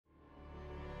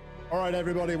Alright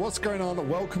everybody, what's going on?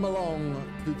 Welcome along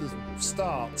to the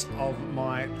start of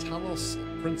my Talos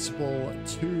Principle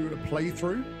II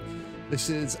playthrough. This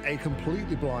is a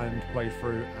completely blind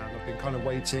playthrough and I've been kind of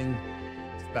waiting.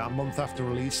 It's about a month after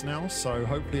release now, so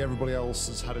hopefully everybody else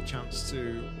has had a chance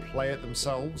to play it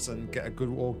themselves and get a good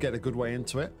way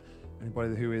into it.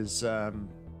 Anybody who is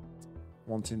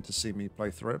wanting to see me play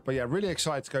through it. But yeah, really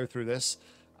excited to go through this.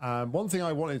 One thing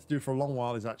I wanted to do for a long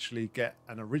while is actually get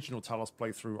an original Talos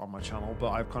playthrough on my channel, but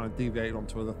I've kind of deviated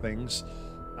onto other things.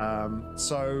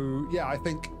 So yeah, I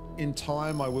think in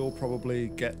time I will probably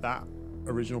get that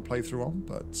original playthrough on.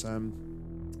 But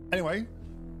anyway,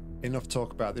 enough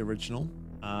talk about the original.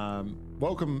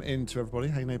 Welcome into everybody.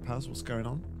 Hey Napaz, what's going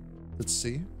on? Good to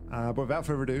see you. But without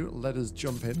further ado, let us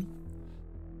jump in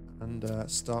and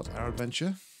start our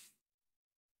adventure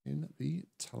in the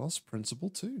Talos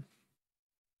Principle II.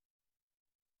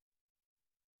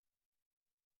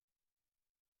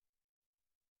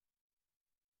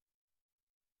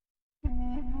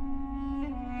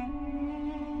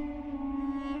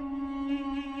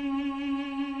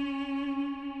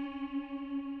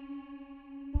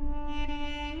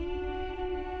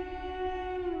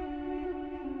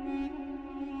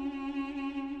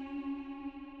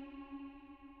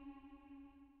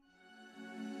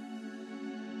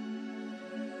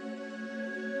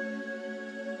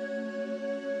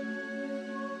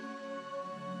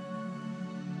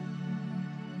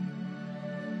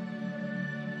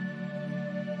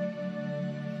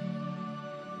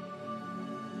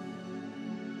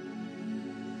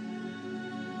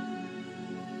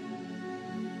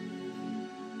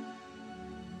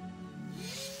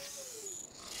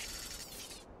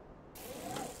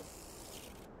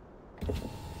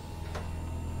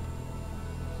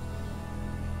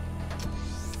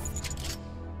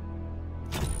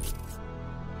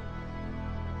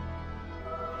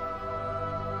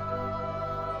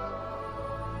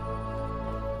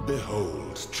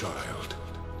 Behold, child,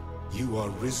 you are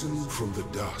risen from the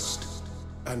dust,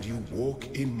 and you walk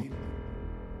in...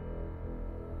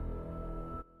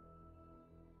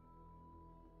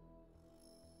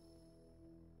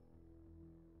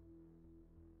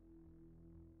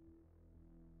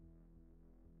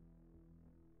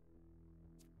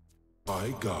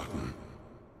 my garden.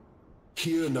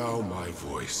 Hear now my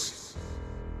voice,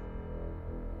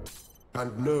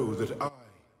 and know that I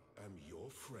am your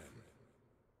friend.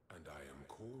 And I am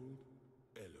called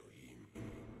Elohim.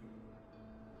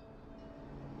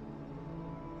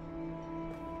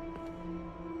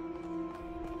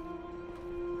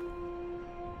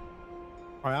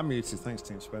 I am muted, thanks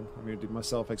Team Spen. I muted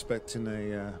myself expecting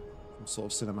a some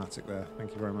sort of cinematic there.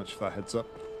 Thank you very much for that heads up.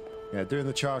 Yeah, doing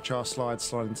the cha-cha slide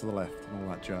to the left and all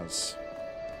that jazz.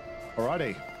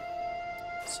 Alrighty.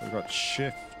 So we've got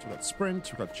shift, we've got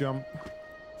sprint, we've got jump.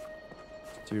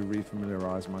 To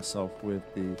refamiliarize myself with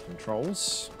the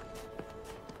controls.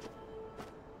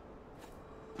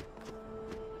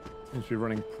 Seems to be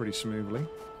running pretty smoothly.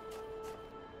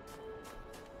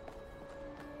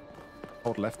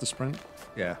 Hold left to sprint.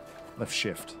 Yeah, left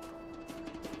shift.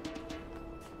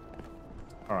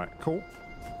 Alright, cool.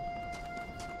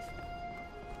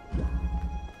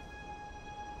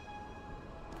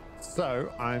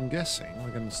 So, I'm guessing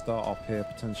we're going to start off here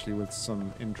potentially with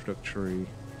some introductory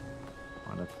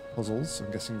kind of puzzles.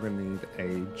 I'm guessing we're going to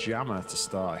need a jammer to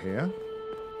start here.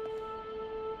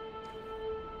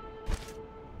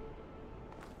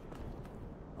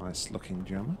 Nice looking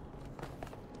jammer.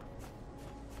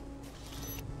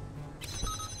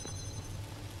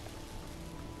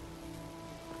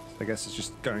 I guess it's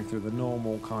just going through the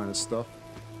normal kind of stuff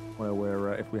where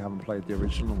we're, if we haven't played the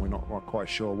original and we're not quite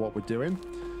sure what we're doing,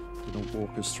 it'll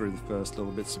walk us through the first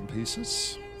little bits and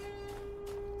pieces.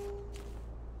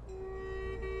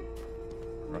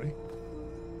 Ready?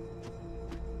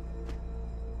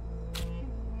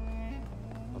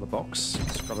 Another box.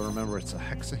 Just got to remember it's a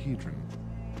hexahedron.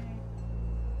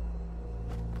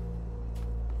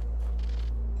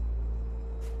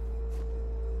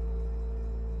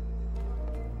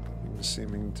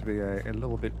 Seeming to be a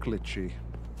little bit glitchy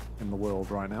in the world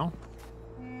right now.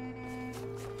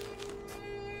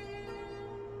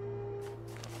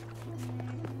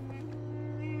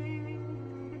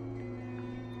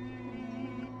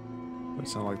 It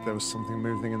sounded like there was something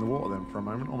moving in the water then for a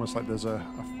moment, almost like there's a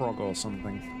frog or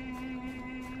something.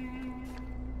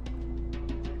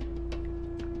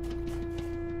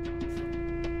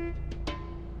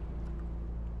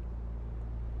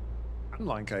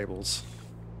 Landline cables.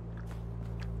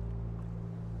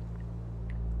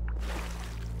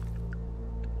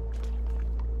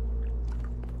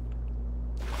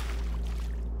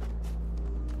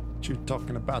 you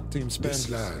talking about, Team Spin? This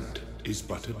land is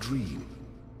but a dream.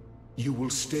 You will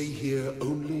stay here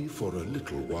only for a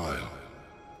little while.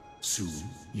 Soon,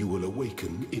 you will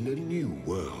awaken in a new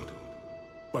world.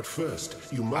 But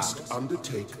first, you must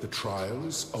undertake the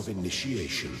trials of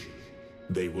initiation.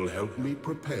 They will help me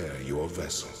prepare your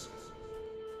vessel.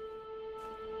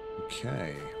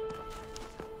 Okay.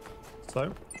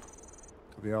 So,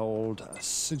 the old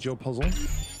sigil puzzle.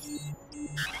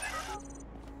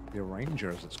 The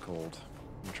Arranger, as it's called.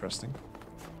 Interesting.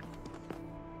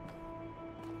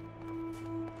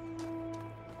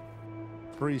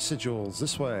 Three sigils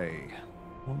this way.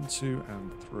 1, 2,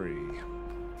 and 3.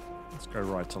 Let's go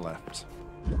right to left.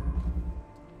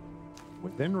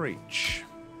 Within reach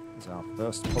is our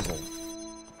first puzzle.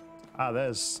 Ah,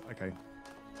 there's... okay.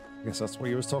 I guess that's what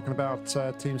you was talking about,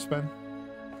 Team Spen.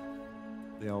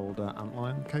 The old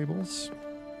antline cables.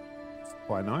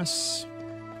 Quite nice.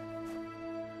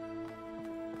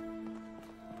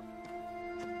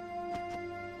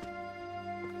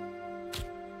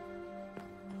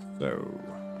 So,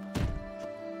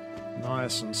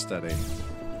 nice and steady.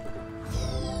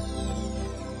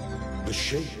 The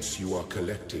shapes you are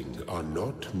collecting are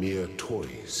not mere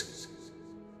toys.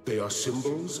 They are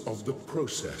symbols of the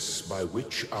process by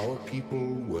which our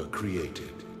people were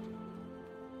created.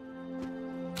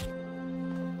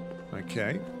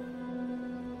 Okay.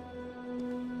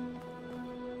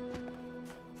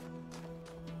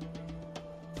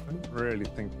 I don't really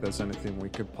think there's anything we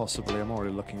could possibly... I'm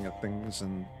already looking at things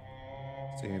and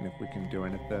seeing if we can do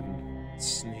anything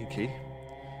sneaky.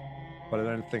 But I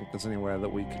don't think there's anywhere that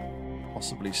we can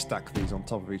possibly stack these on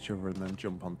top of each other and then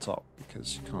jump on top,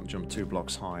 because you can't jump 2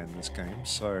 blocks high in this game,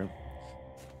 so...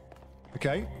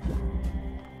 Okay.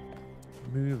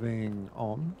 Moving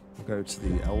on, we'll go to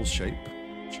the L shape,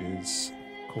 which is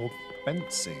called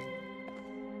fencing.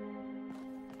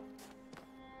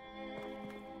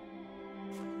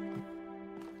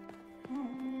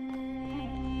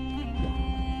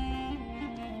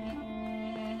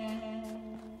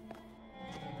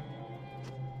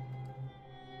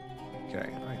 Okay,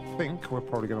 I think we're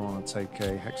probably going to want to take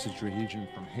a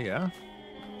hexadecision from here.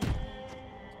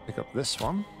 Pick up this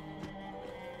one.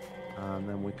 And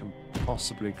then we can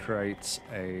possibly create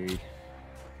a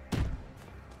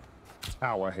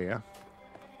tower here.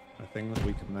 A thing that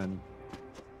we can then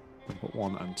put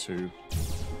 1 and 2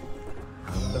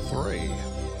 and a 3.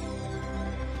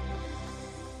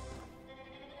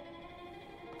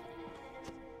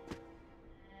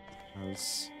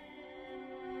 As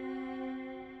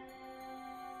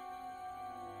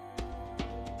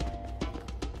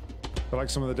I feel like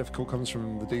some of the difficult comes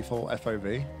from the default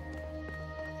FOV.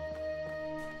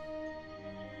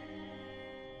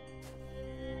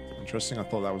 Interesting, I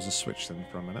thought that was a switch thing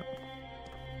for a minute.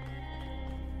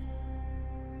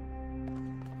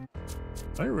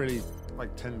 I don't really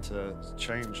tend to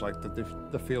change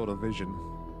the field of vision.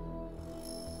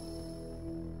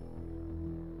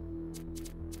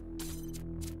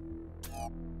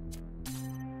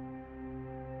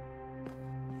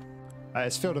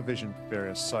 It's field of vision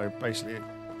various, so basically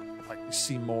you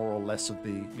see more or less of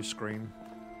your screen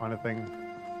kind of thing.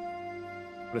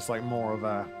 But it's more of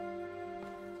a...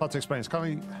 It's hard to explain. It's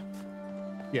kind of...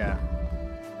 yeah.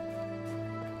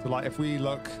 So if you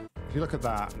look at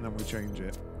that and then we change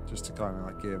it, just to kind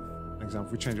of give an example,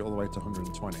 if we change it all the way to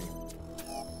 120,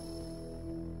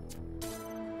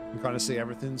 you kind of see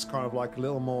everything's kind of a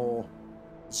little more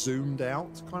zoomed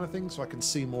out kind of thing, so I can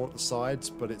see more at the sides,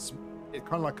 but it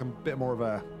kind of a bit more of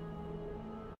a...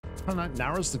 kind of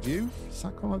narrows the view. Is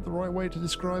that kind of the right way to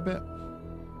describe it?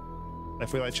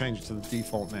 If we change it to the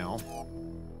default now,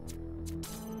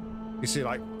 you see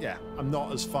yeah, I'm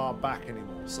not as far back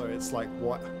anymore, so it's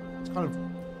what it's kind of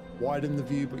widen the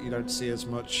view, but you don't see as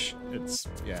much. It's...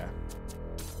 yeah.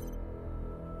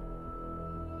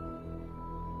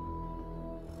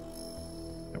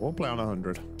 We'll play on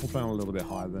 100. We'll play on a little bit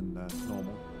higher than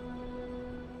normal,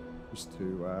 just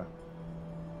to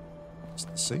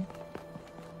see.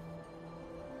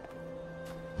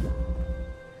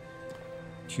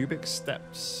 Cubic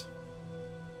steps.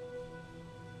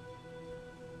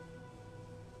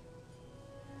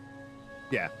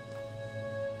 Yeah.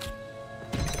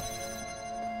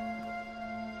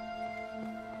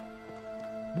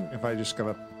 If I just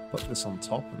gotta put this on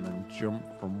top and then jump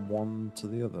from one to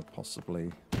the other,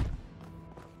 possibly.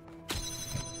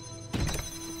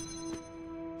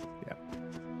 Yeah.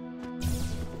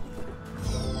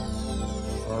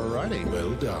 Alrighty.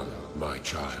 Well done, my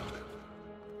child.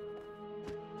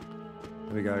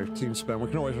 There we go, Team Spend. We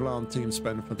can always rely on Team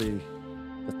Spend for the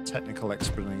technical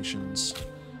explanations.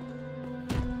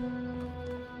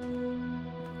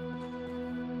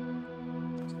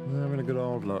 Having a good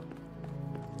old look.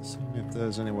 Seeing if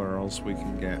there's anywhere else we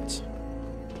can get.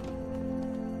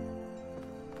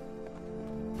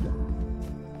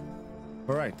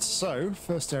 Alright, so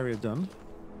first area done.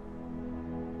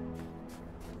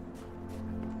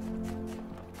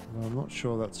 I'm not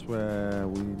sure that's where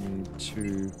we need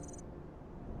to...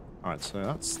 Alright, so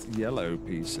that's the yellow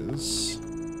pieces.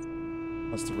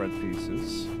 That's the red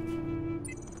pieces.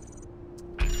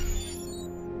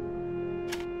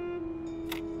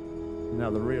 Now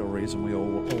the real reason we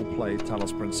all play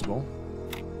Talos Principle.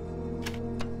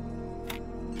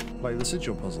 Play the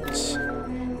sigil puzzles.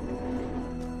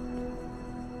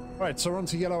 Right, so we're on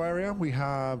to yellow area. We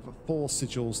have 4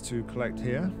 sigils to collect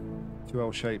here. 2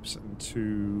 L shapes and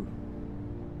 2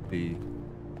 the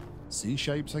Z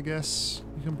shapes, I guess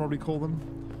you can probably call them.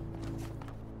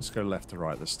 Let's go left to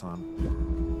right this time.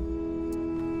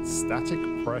 Static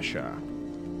pressure.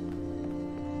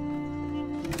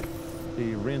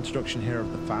 The reintroduction here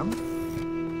of the fan,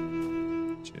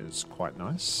 which is quite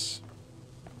nice.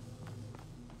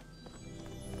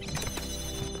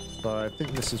 So I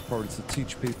think this is probably to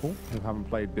teach people who haven't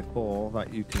played before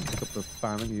that you can pick up the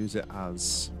fan and use it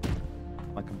as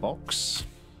like a box.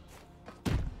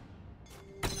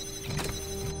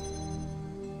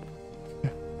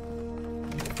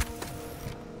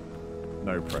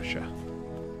 No pressure.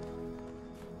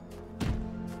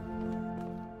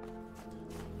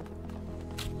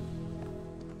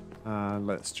 And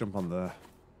let's jump on the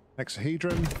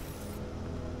hexahedron.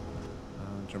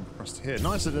 And jump across to here.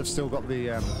 Nice that they've still got the...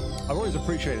 I've always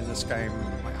appreciated in this game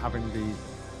like having the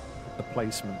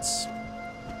placements.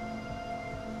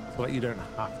 So that you don't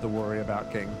have to worry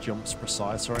about getting jumps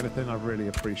precise or anything. I really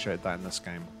appreciate that in this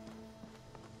game.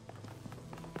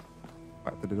 The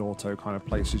fact that it auto kind of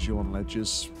places you on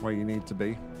ledges where you need to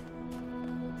be.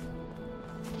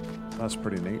 That's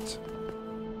pretty neat.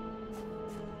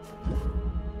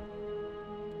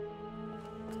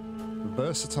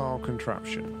 Versatile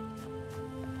contraption.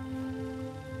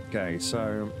 Okay,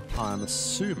 so I'm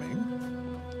assuming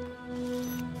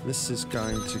this is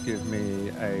going to give me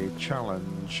a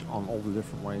challenge on all the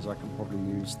different ways I can probably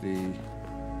use the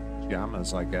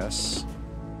jammers, I guess.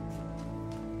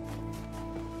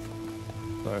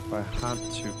 So if I had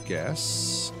to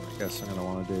guess, I guess I'm going to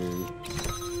want to do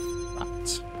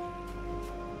that.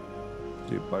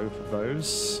 Do both of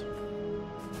those.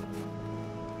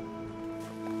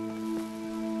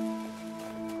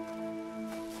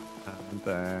 And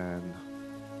then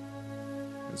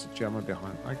there's a jammer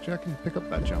behind. Actually, I can pick up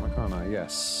that jammer, can't I?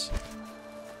 Yes.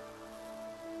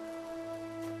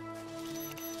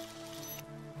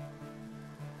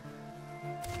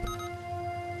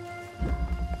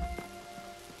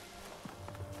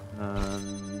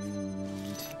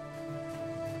 And...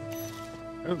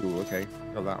 oh, okay.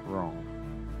 Got that wrong.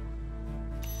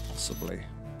 Possibly.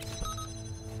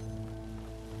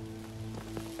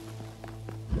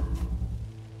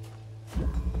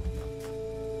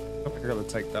 I think I gotta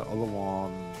take that other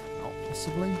one out,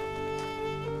 possibly.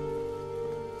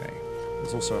 Okay.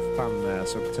 There's also a fan there,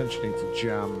 so potentially need to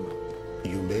jam.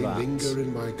 You may that. linger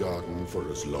in my garden for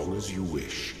as long as you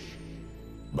wish.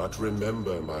 But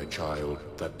remember, my child,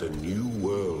 that the new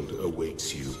world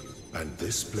awaits you, and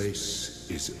this place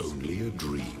is only a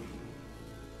dream.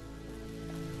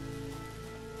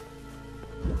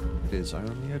 It is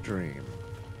only a dream.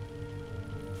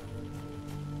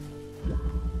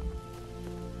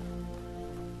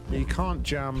 You can't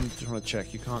jam, just want to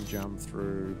check, you can't jam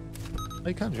through... oh,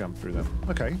 you can jam through them.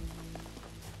 Okay.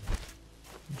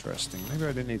 Interesting. Maybe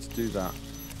I didn't need to do that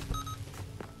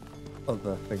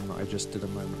other thing that I just did a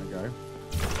moment ago.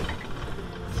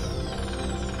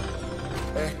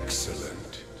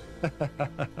 Excellent.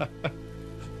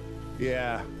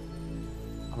 Yeah.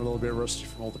 I'm a little bit rusty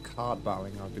from all the card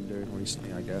battling I've been doing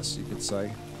recently, I guess you could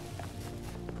say.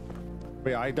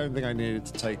 But yeah, I don't think I needed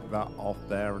to take that off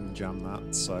there and jam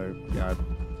that, so yeah,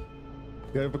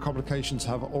 the overcomplications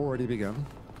have already begun.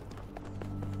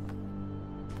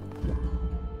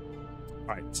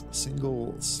 Right,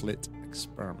 single slit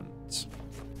experiment.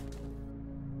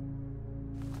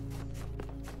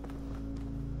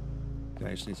 Okay,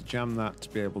 I just need to jam that to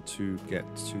be able to get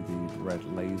to the red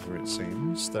laser, it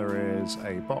seems. There is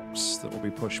a box that will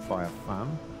be pushed by a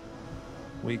fan.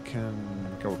 We can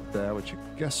go up there, which I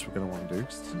guess we're going to want to do,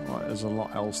 because there's a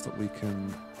lot else that we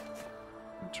can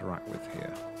interact with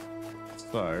here.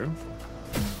 So,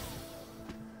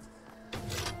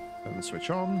 turn the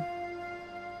switch on,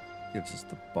 gives us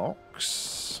the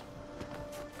box,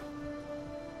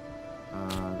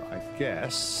 and I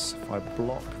guess if I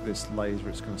block this laser,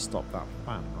 it's going to stop that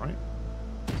fan, right?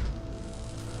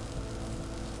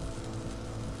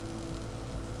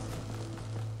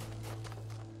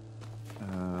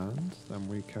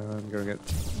 we can go get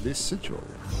this sigil.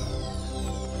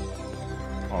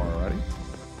 Alrighty.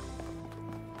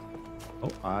 Oh,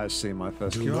 I see my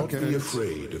first Do QR not code. be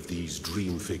afraid of these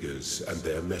dream figures and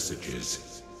their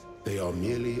messages. They are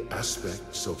merely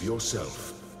aspects of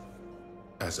yourself,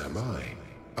 as am I,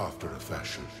 after a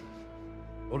fashion.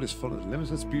 All is full of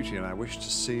limitless beauty, and I wish to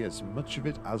see as much of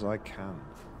it as I can.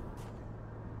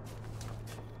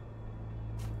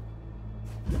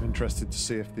 I'm interested to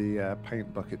see if the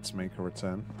paint buckets make a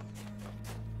return.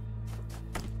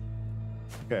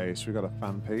 Okay, so we got a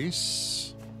fan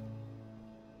piece.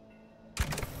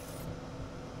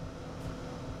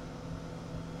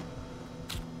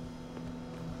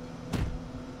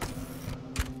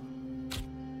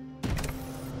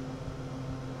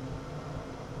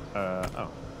 Oh.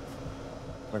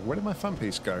 Like, where did my fan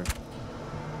piece go?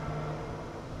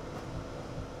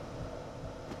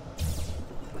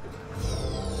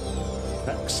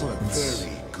 Excellent.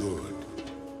 Very good.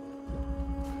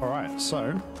 Alright,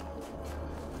 so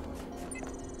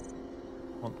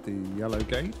want the yellow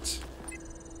gate.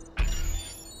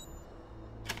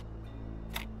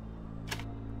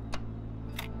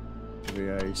 Be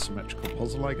a symmetrical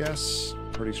puzzle, I guess.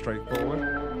 Pretty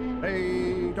straightforward.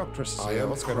 Hey, Doctress. I am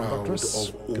What's going on, proud Doctress?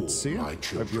 of Good all to see you. my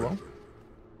Hope you well. children.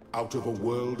 Out of a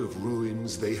world of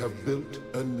ruins, they have built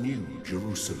a new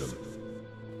Jerusalem.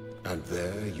 And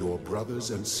there, your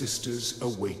brothers and sisters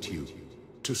await you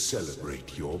to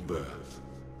celebrate your birth.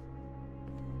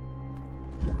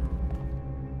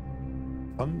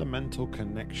 Fundamental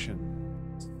connection.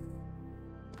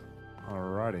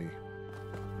 Alrighty.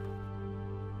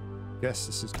 Guess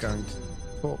this is going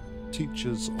to teach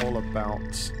us all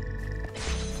about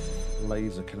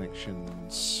laser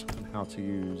connections and how to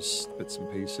use bits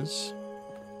and pieces.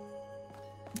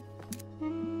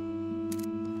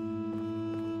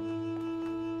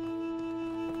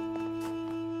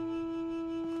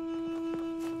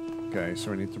 Okay,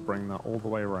 so we need to bring that all the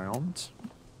way around.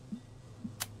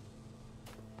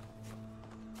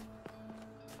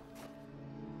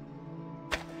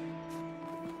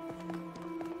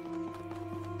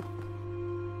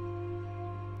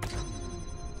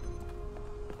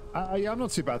 Yeah, I'm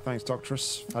not too bad, thanks,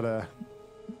 Doctress. Not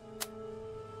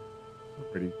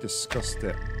really discussed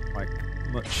it like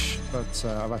much, but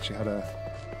I've actually had a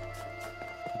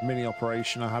mini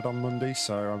operation I had on Monday,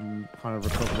 so I'm kind of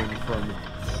recovering from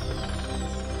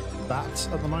that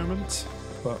at the moment.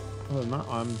 But other than that,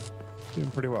 I'm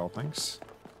doing pretty well, thanks.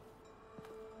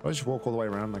 If I just walk all the way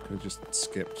around, I could have just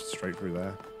skipped straight through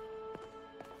there.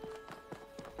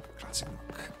 Classic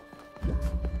Nock.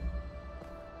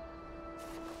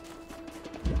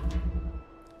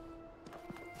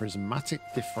 Prismatic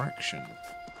diffraction.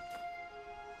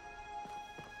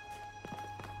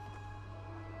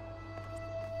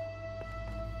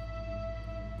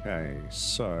 Okay,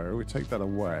 so we take that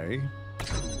away,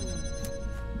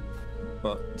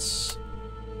 but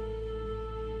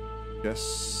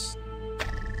guess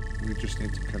we just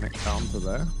need to connect down to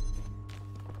there.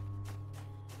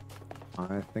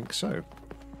 I think so.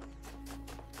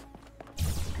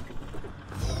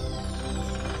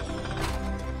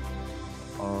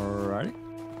 Alright.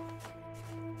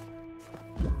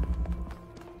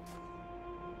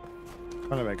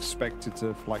 Kind of expected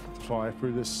to like fly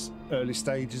through this early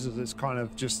stages of this kind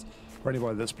of just for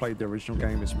anybody that's played the original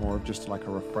game, it's more of just like a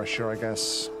refresher, I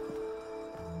guess.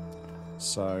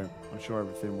 So I'm sure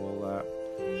everything will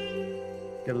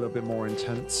get a little bit more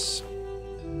intense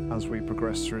as we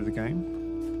progress through the game.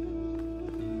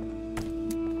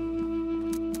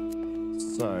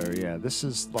 So yeah, this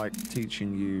is like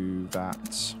teaching you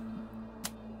that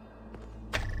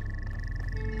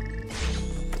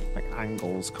like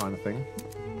angles kind of thing.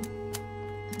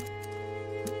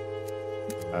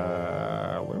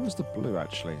 Where was the blue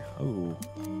actually? Oh,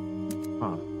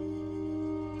 huh.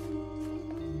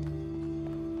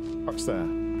 What's there?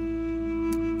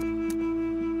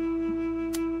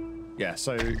 Yeah,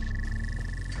 so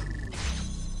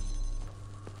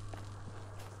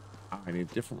I need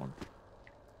a different one.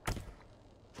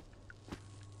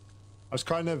 I was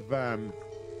kind of,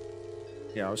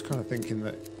 yeah, I was kind of thinking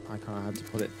that I kind of had to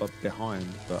put it behind,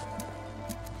 but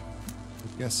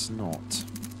I guess not.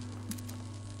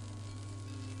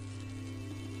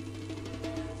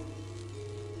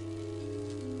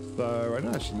 So I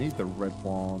don't actually need the red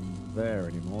one there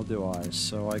anymore, do I?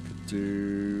 So I could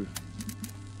do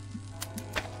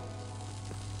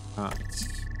that.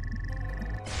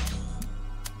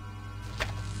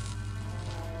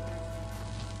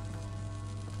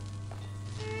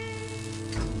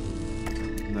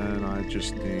 And then I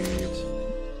just need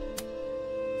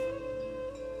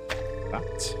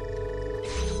that.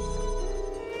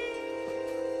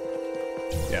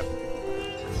 Yeah.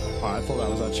 I thought that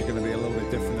was actually going to be a little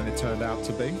bit different than it turned out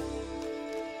to be.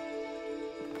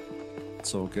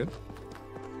 It's all good.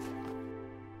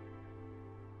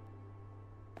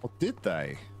 Or did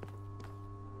they?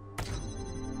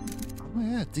 Oh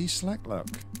yeah, deselect look.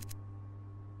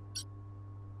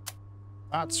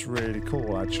 That's really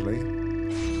cool, actually.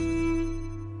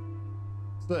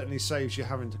 Certainly saves you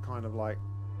having to kind of like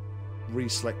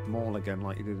reselect them all again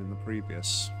like you did in the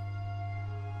previous.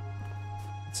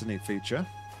 It's a neat feature.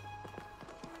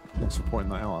 Thanks for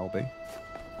pointing that out, LB.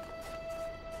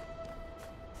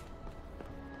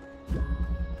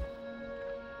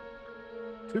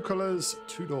 Two colours,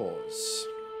 two doors.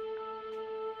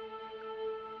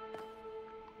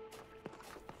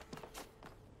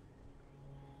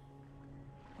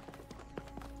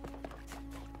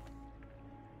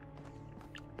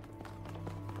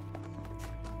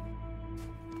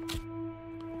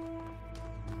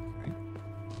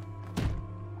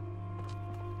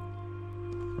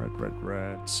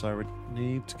 Red. So we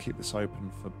need to keep this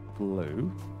open for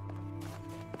blue.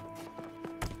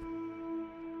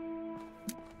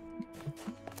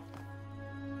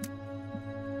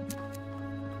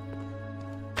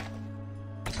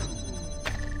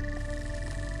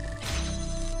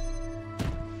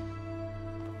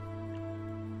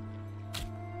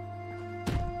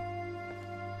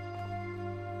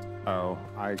 Oh,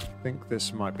 I think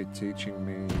this might be teaching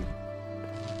me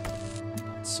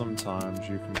sometimes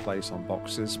you can place on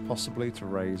boxes, possibly to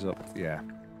raise up. Yeah.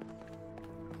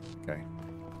 Okay.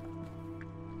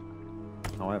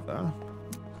 However,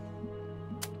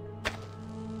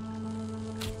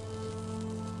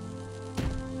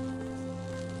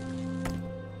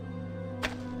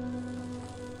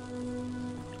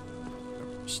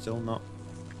 still not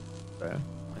there.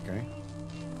 Okay.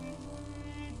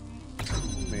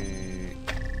 Let me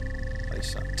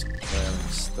place that there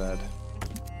instead.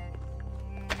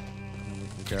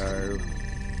 Go.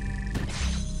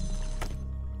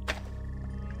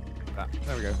 Ah,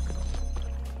 there we go.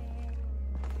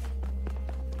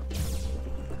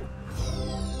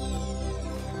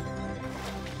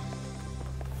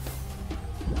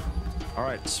 All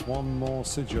right, one more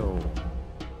sigil.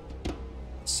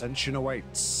 Ascension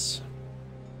awaits.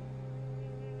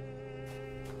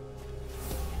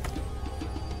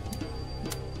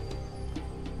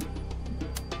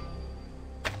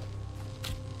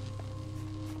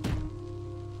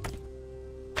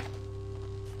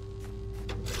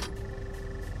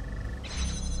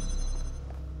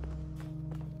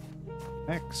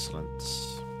 Excellent.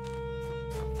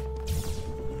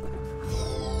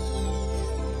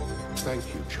 Thank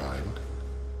you, child.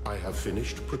 I have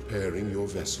finished preparing your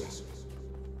vessel.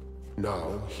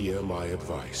 Now hear my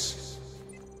advice.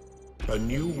 A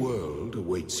new world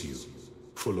awaits you,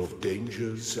 full of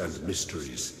dangers and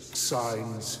mysteries,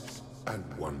 signs and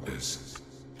wonders.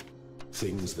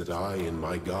 Things that I, in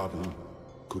my garden,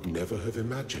 could never have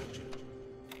imagined.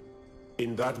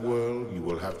 In that world, you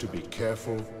will have to be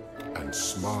careful and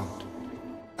smart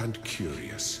and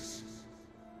curious.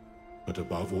 But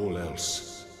above all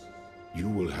else, you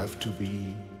will have to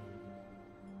be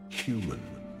human.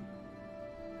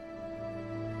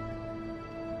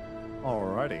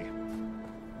 Alrighty.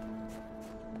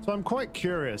 So I'm quite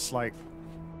curious, like,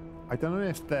 I don't know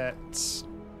if that's,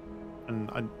 and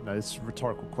I know it's a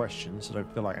rhetorical question, so I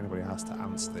don't feel like anybody has to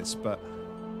answer this, but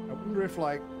I wonder if,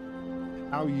 like,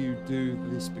 how you do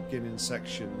this beginning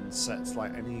section sets,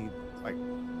 like,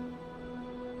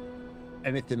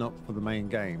 anything up for the main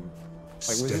game.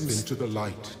 Like, Step into the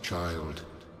light, child,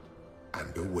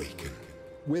 and awaken.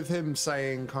 With him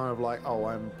saying kind of like, oh,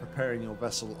 I'm preparing your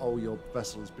vessel, oh, your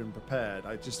vessel has been prepared,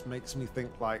 it just makes me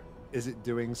think, like, is it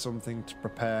doing something to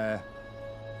prepare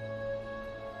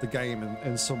the game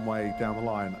in some way down the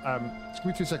line? Just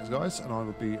give me 2 seconds, guys, and I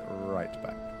will be right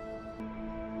back.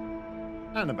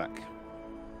 And I'm back.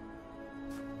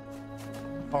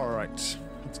 Alright,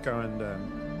 let's go and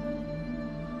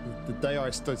the day I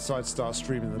decided to start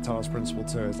streaming the Talos Principle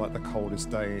 2 is like the coldest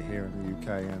day here in the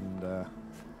UK, and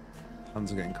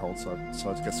hands are getting cold, so I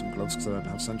decided to get some gloves because I don't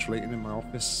have central heating in my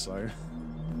office. So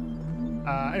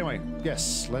anyway,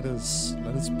 yes, let us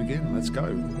begin. Let's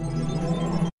go.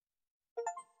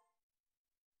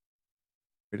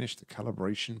 Finish the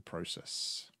calibration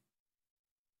process.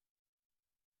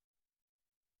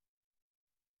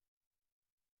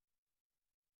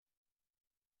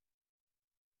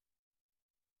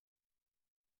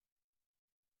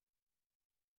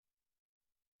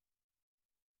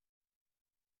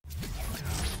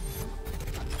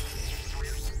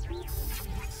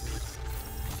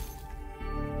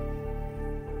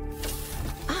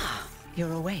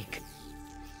 You're awake.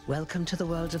 Welcome to the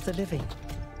world of the living.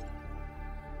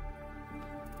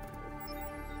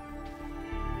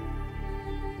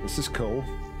 This is cool.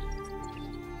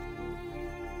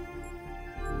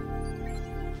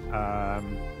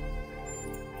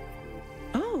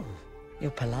 Oh,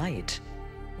 you're polite.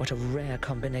 What a rare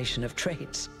combination of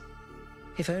traits.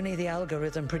 If only the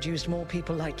algorithm produced more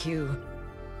people like you.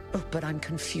 Oh, but I'm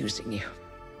confusing you.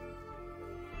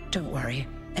 Don't worry,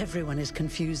 everyone is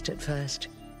confused at first.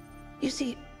 You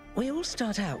see, we all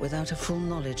start out without a full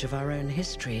knowledge of our own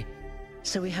history,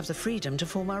 so we have the freedom to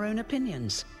form our own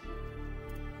opinions.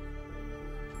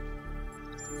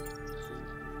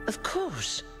 Of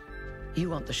course. You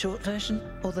want the short version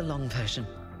or the long version?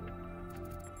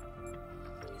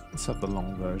 Let's have the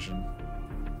long version.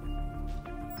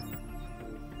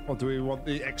 Or do we want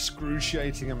the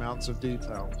excruciating amounts of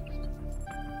detail?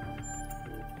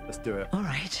 Let's do it. All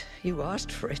right, you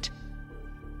asked for it.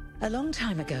 A long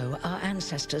time ago, our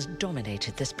ancestors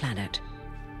dominated this planet.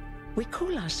 We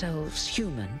call ourselves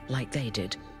human, like they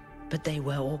did, but they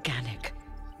were organic.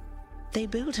 They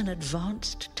built an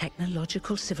advanced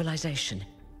technological civilization.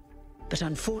 But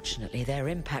unfortunately, their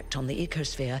impact on the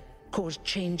ecosphere caused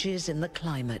changes in the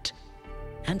climate,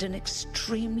 and an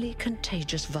extremely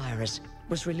contagious virus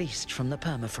was released from the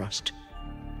permafrost.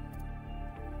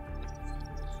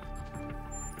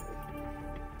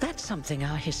 That's something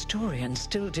our historians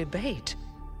still debate.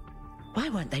 Why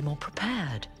weren't they more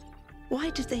prepared? Why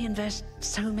did they invest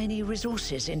so many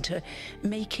resources into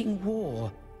making war,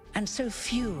 and so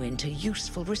few into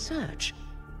useful research?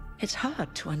 It's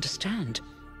hard to understand.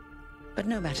 But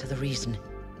no matter the reason,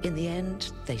 in the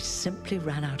end, they simply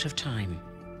ran out of time.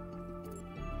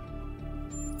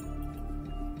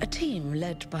 A team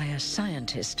led by a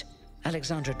scientist,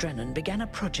 Alexandra Drennan, began a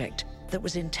project that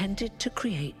was intended to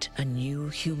create a new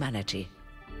humanity.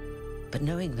 But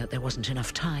knowing that there wasn't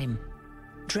enough time,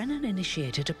 Drennan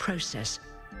initiated a process,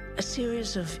 a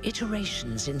series of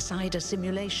iterations inside a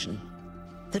simulation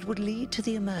that would lead to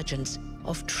the emergence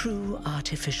of true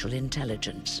artificial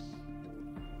intelligence.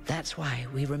 That's why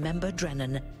we remember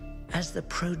Drennan as the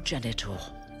progenitor.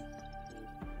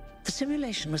 The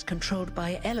simulation was controlled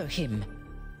by Elohim,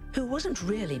 who wasn't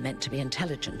really meant to be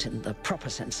intelligent in the proper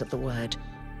sense of the word.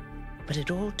 But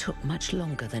it all took much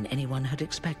longer than anyone had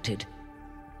expected.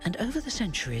 And over the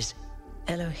centuries,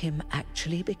 Elohim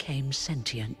actually became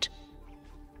sentient.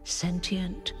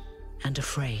 Sentient and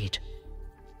afraid.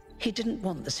 He didn't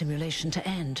want the simulation to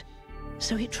end,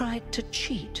 so he tried to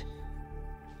cheat.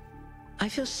 I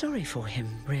feel sorry for him,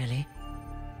 really.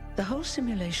 The whole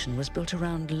simulation was built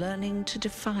around learning to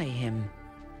defy him.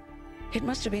 It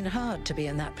must have been hard to be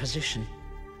in that position.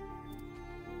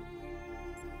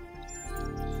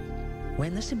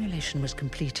 When the simulation was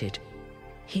completed,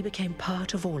 he became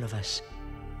part of all of us,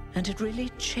 and it really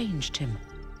changed him.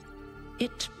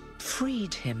 It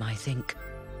freed him, I think.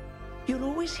 You'll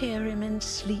always hear him in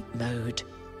sleep mode,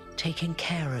 taking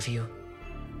care of you.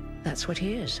 That's what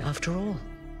he is, after all.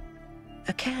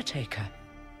 A caretaker.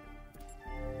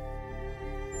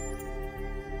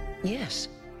 Yes,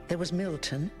 there was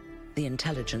Milton, the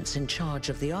intelligence in charge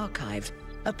of the archive,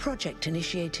 a project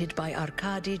initiated by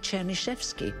Arkady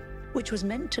Chernyshevsky, which was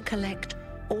meant to collect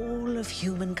all of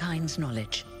humankind's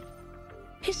knowledge.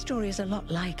 His story is a lot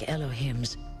like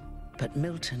Elohim's, but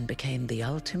Milton became the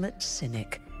ultimate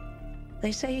cynic.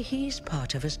 They say he's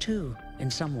part of us too,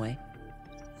 in some way.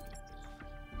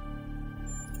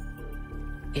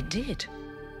 It did.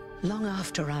 Long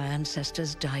after our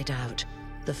ancestors died out,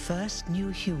 the first new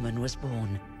human was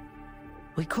born.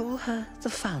 We call her the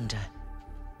Founder,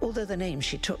 although the name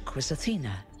she took was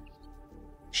Athena.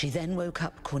 She then woke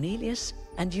up Cornelius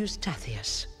and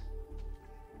Eustathius.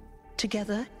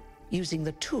 Together, using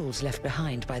the tools left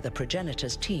behind by the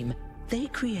progenitor's team, they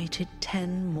created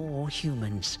 10 more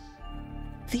humans.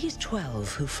 These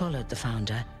 12 who followed the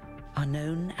Founder are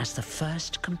known as the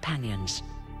First Companions.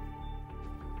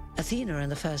 Athena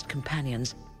and the First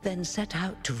Companions then set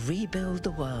out to rebuild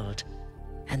the world,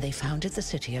 and they founded the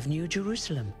city of New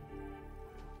Jerusalem.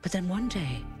 But then one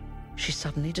day, she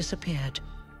suddenly disappeared.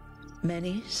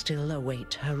 Many still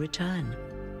await her return.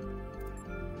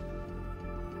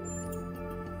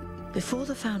 Before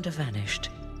the Founder vanished,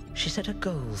 she set a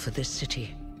goal for this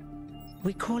city.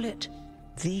 We call it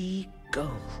the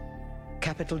Goal.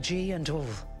 Capital G and all.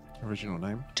 Original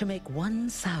name. To make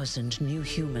 1,000 new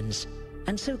humans,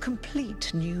 and so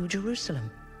complete New Jerusalem.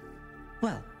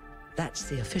 Well, that's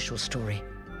the official story,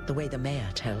 the way the mayor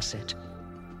tells it.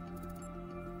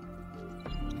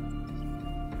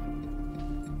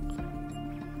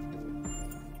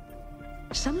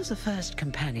 Some of the First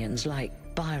Companions, like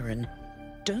Byron,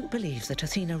 don't believe that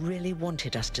Athena really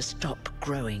wanted us to stop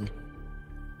growing.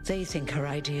 They think her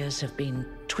ideas have been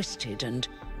twisted and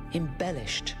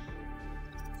embellished.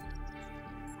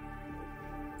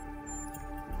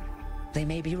 They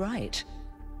may be right,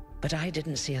 but I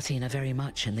didn't see Athena very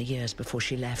much in the years before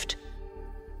she left.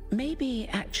 Maybe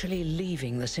actually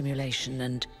leaving the simulation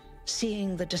and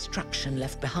seeing the destruction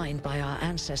left behind by our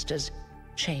ancestors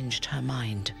changed her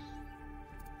mind.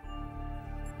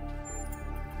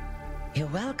 You're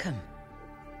welcome.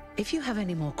 If you have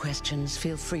any more questions,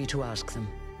 feel free to ask them.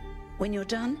 When you're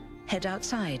done, head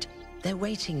outside. They're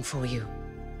waiting for you.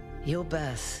 Your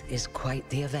birth is quite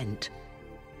the event.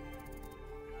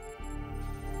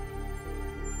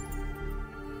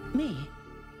 Me?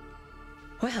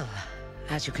 Well,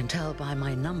 as you can tell by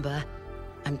my number,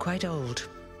 I'm quite old.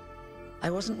 I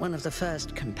wasn't one of the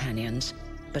first companions,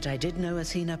 but I did know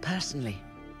Athena personally.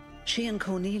 She and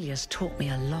Cornelius taught me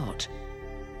a lot.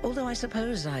 Although I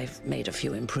suppose I've made a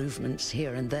few improvements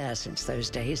here and there since those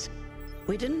days.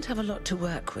 We didn't have a lot to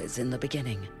work with in the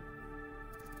beginning.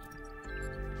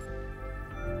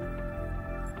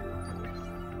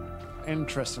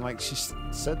 Interesting. Like, she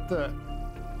said that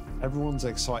everyone's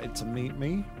excited to meet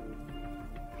me.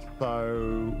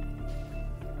 So,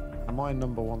 am I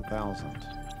number 1000?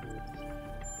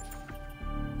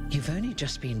 You've only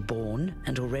just been born,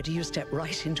 and already you step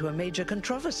right into a major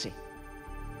controversy.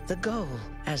 The goal,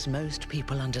 as most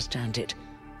people understand it,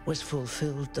 was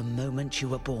fulfilled the moment you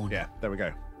were born. Yeah, there we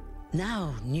go.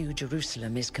 Now, New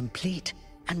Jerusalem is complete,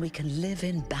 and we can live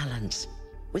in balance,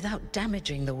 without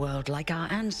damaging the world like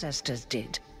our ancestors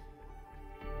did.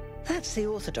 That's the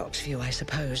orthodox view, I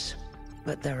suppose,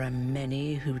 but there are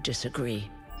many who disagree.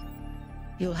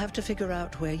 You'll have to figure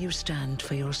out where you stand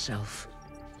for yourself.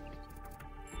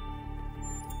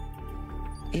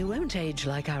 You won't age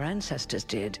like our ancestors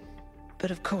did,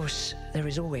 but of course, there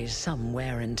is always some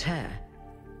wear and tear.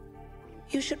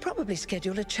 You should probably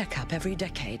schedule a checkup every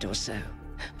decade or so.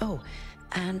 Oh,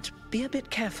 and be a bit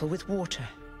careful with water.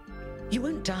 You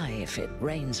won't die if it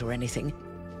rains or anything,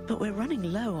 but we're running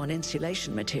low on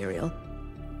insulation material.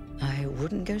 I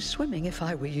wouldn't go swimming if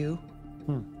I were you.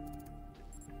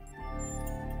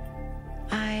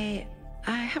 I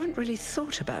haven't really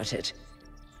thought about it.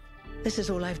 This is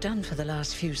all I've done for the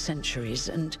last few centuries,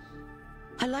 and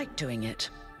I like doing it.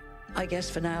 I guess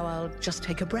for now I'll just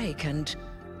take a break and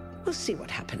we'll see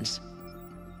what happens.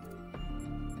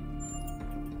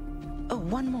 Oh,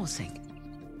 one more thing.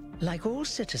 Like all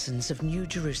citizens of New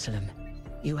Jerusalem,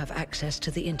 you have access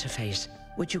to the interface,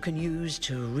 which you can use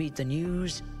to read the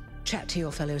news, chat to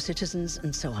your fellow citizens,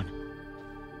 and so on.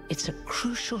 It's a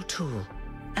crucial tool,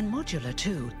 and modular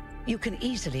too. You can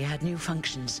easily add new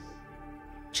functions.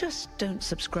 Just don't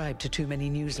subscribe to too many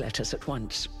newsletters at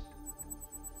once.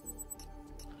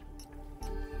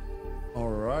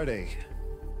 Alrighty.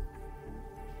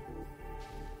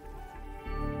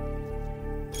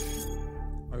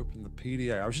 Open the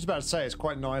PDA. I was just about to say, it's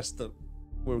quite nice that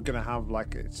we're going to have,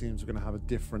 like, it seems we're going to have a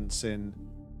difference in,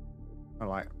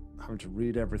 like, having to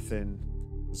read everything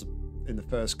in the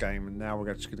first game, and now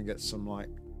we're just going to get some, like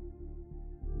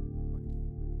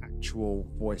actual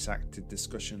voice acted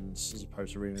discussions as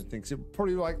opposed to reading things. It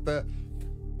probably, like,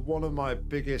 one of my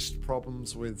biggest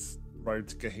problems with Road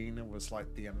to Gehenna was,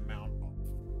 like, the amount of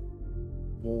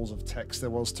walls of text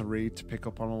there was to read to pick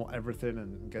up on everything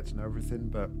and get to know everything.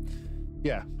 But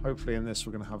yeah, hopefully in this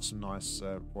we're going to have some nice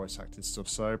voice acted stuff.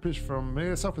 So please, from me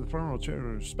yourself with the phone,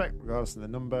 respect regardless of the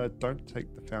number. Don't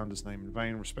take the founder's name in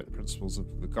vain. Respect the principles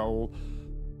of the goal.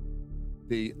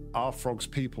 The Our Frogs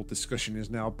People discussion is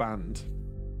now banned.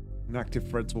 Inactive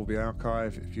threads will be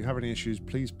archived. If you have any issues,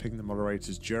 please ping the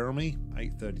moderators Jeremy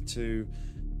 832,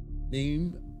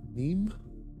 Neem.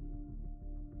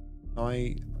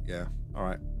 Yeah, all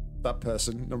right, that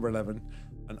person, number 11,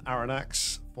 and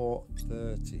Aranax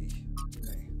 430.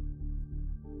 Okay.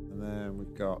 And then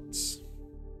we've got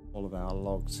all of our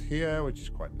logs here, which is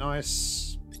quite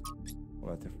nice. All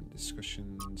our different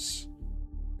discussions.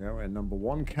 Yeah, we're number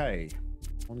 1K.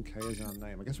 1K is our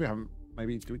name. I guess we haven't.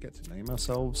 Maybe do we get to name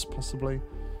ourselves? Possibly.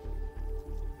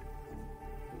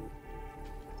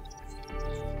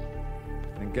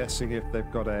 I'm guessing if they've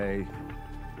got a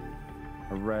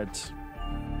red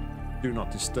do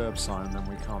not disturb sign, then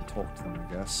we can't talk to them,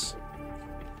 I guess.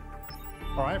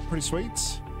 All right, pretty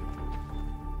sweet.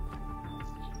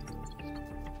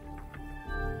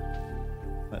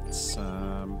 Let's head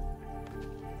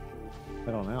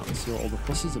on out and see what all the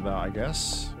fuss is about, I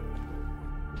guess.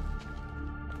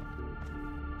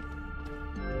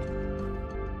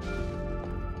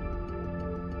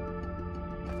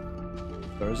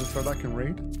 There is a thread I can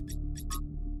read.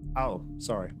 Oh,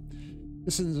 sorry.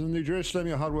 Citizens of New Jerusalem,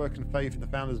 your hard work and faith in the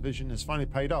founder's vision has finally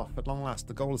paid off. At long last,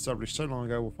 the goal established so long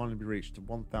ago will finally be reached. The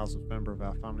 1000th member of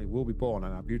our family will be born,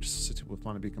 and our beautiful city will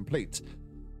finally be complete.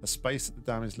 The space at the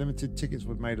dam is limited. Tickets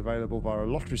were made available via a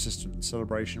lottery system. The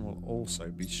celebration will also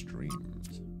be streamed.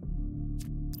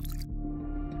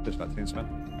 Just that team spent.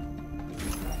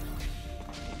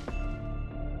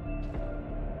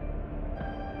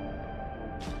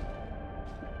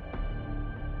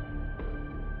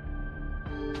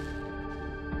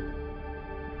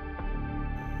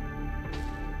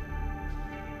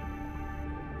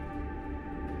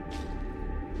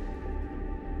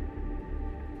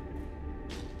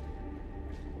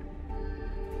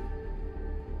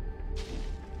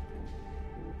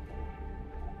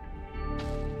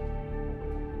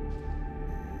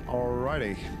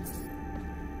 Alrighty.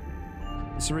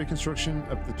 It's a reconstruction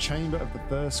of the chamber of the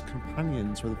first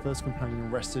companions, where the first companion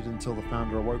rested until the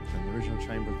founder awoke them. The original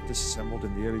chamber disassembled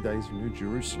in the early days of New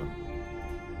Jerusalem.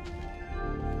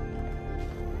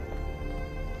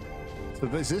 So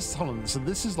this is Holland. So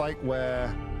this is like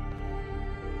where...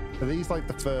 Are these like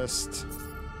the first...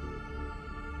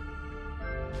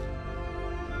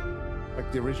 Like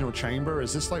the original chamber?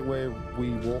 Is this like where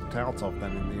we walked out of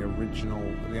then in the original,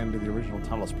 at the end of the original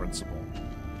Talos Principle?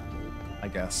 I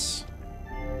guess.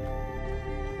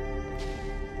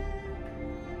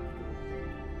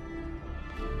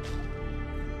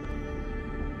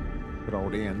 Good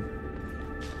old Ian.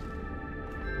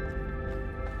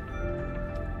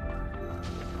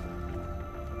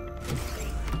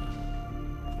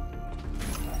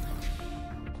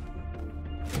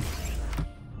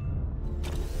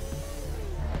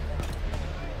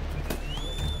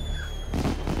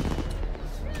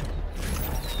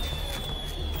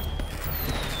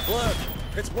 Look,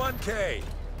 it's 1K.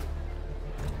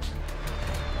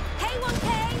 Hey,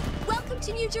 1K! Welcome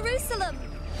to New Jerusalem!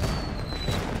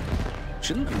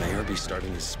 Shouldn't the mayor be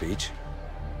starting his speech?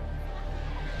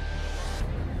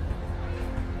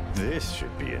 This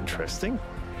should be interesting.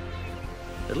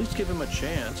 At least give him a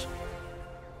chance.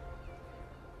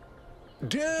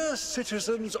 Dear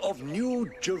citizens of New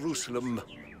Jerusalem,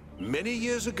 many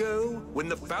years ago, when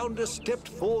the founder stepped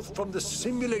forth from the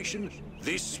simulation,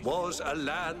 this was a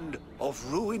land of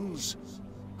ruins.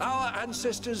 Our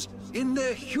ancestors, in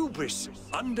their hubris,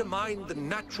 undermined the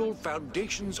natural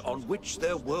foundations on which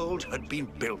their world had been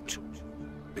built.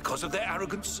 Because of their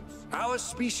arrogance, our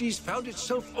species found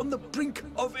itself on the brink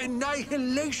of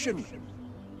annihilation.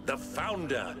 The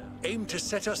founder aimed to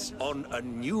set us on a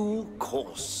new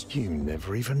course. You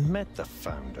never even met the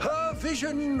founder. Her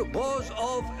vision was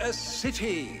of a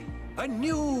city, a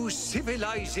new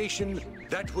civilization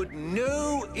that would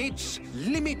know its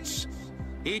limits.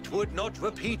 It would not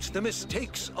repeat the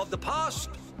mistakes of the past,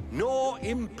 nor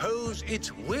impose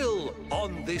its will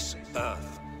on this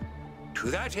earth.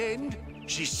 To that end,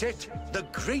 she set the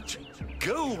great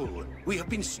goal we have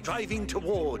been striving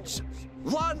towards.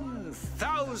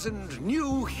 1,000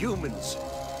 new humans.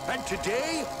 And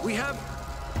today we have...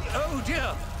 Oh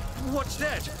dear, what's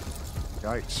that?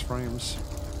 Yikes, frames.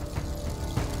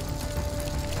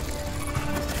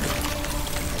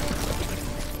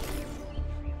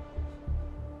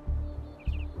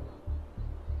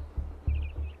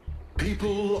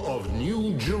 People of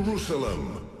New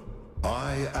Jerusalem,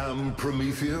 I am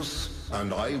Prometheus,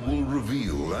 and I will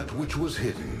reveal that which was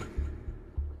hidden.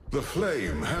 The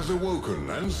flame has awoken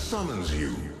and summons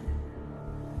you.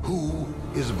 Who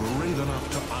is brave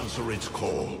enough to answer its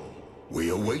call? We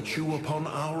await you upon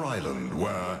our island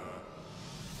where...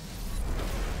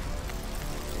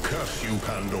 Curse you,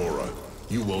 Pandora.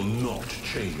 You will not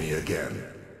chain me again.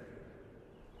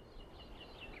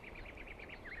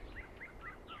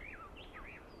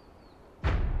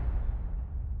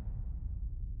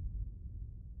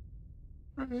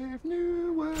 Brave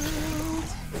new world.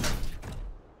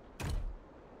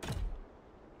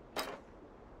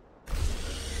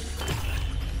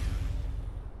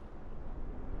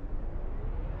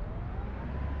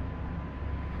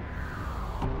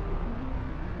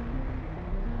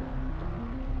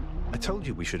 I told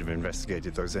you we should have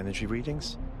investigated those energy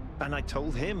readings. And I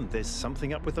told him there's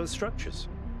something up with those structures.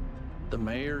 The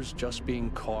mayor's just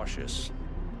being cautious.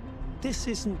 This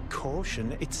isn't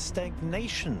caution, it's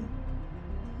stagnation.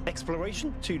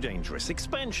 Exploration? Too dangerous.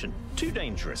 Expansion? Too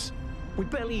dangerous. We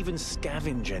barely even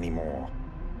scavenge anymore.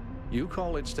 You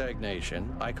call it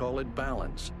stagnation, I call it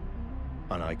balance.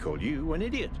 And I call you an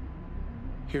idiot.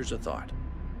 Here's a thought.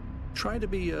 Try to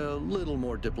be a little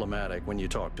more diplomatic when you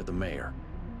talk to the mayor.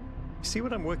 See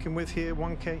what I'm working with here,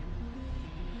 1K?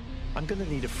 I'm gonna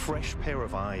need a fresh pair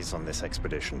of eyes on this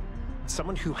expedition.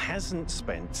 Someone who hasn't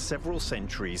spent several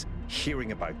centuries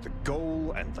hearing about the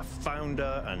goal and the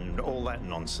founder and all that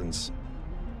nonsense.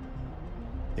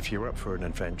 If you're up for an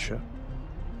adventure,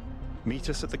 meet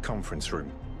us at the conference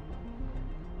room.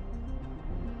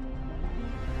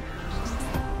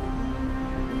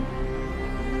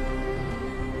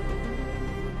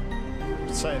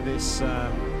 to say this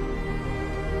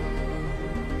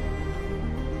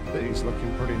city's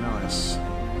looking pretty nice,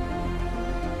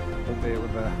 albeit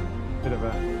with a bit of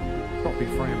a choppy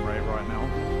frame rate right now.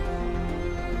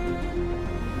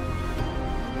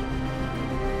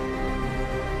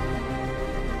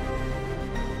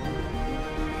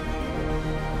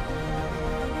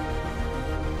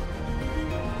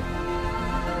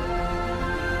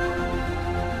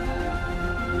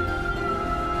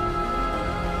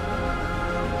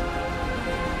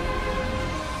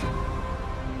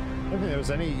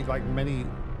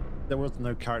 There was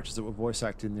no characters that were voice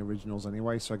acted in the originals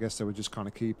anyway, so I guess they were just kind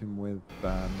of keeping with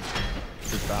that,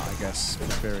 I guess, for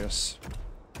various.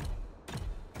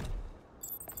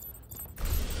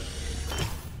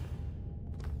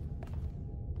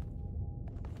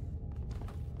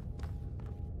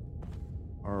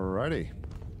 Alrighty.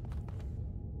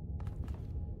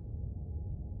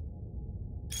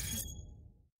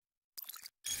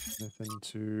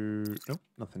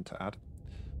 Nothing to add.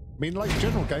 I mean, like,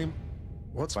 general game.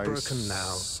 What's broken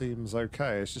now? Seems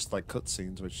okay. It's just like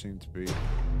cutscenes, which seem to be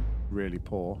really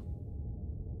poor.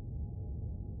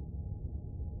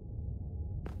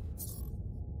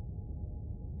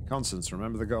 Constance,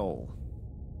 remember the goal.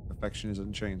 Perfection is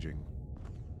unchanging.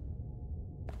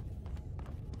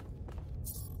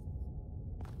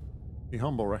 Be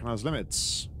humble, recognize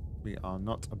limits. We are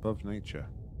not above nature.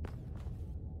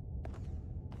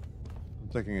 I'm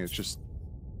thinking it's just,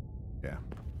 yeah,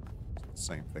 it's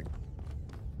the same thing.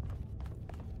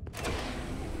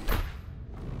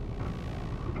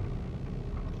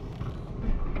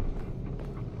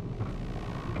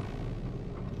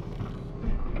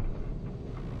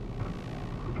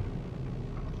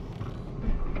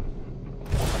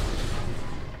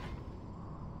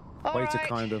 Way to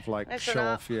kind of like show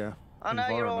off your I know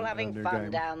you're all having fun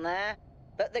down there,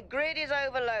 but the grid is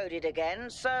overloaded again,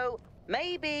 so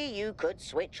maybe you could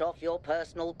switch off your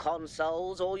personal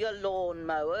consoles or your lawn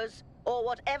mowers or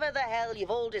whatever the hell you've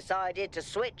all decided to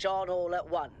switch on all at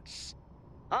once.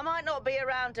 I might not be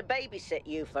around to babysit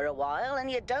you for a while, and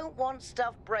you don't want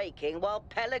stuff breaking while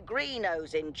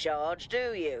Pellegrino's in charge,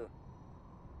 do you?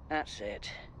 That's it.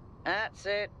 That's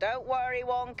it. Don't worry,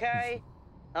 1K.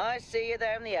 I see you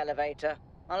there in the elevator.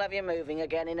 I'll have you moving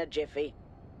again in a jiffy.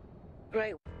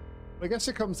 Great. I guess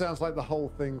it comes down to like the whole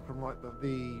thing from like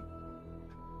the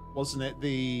wasn't it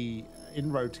the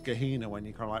inroad to Gehenna, when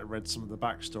you kind of like read some of the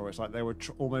backstory. It's like they were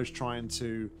almost trying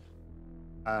to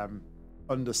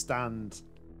understand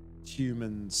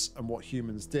humans and what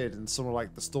humans did, and some of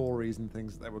like the stories and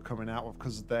things that they were coming out of,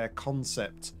 because their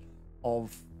concept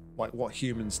of like what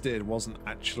humans did wasn't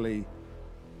actually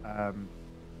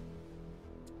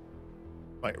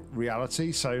like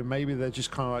reality. So maybe they're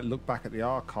just kind of like look back at the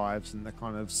archives and they're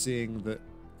kind of seeing that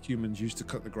humans used to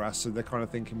cut the grass, so they're kind of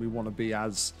thinking we want to be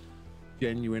as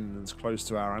genuine and as close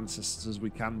to our ancestors as we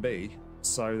can be.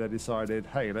 So they decided,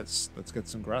 hey, let's get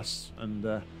some grass and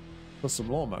put some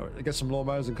get some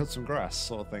lawnmowers and cut some grass,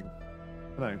 sort of thing.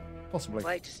 I don't know, possibly.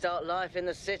 Way to start life in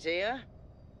the city, huh?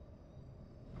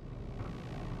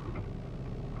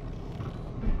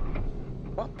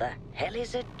 What the hell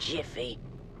is a jiffy?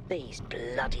 These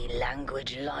bloody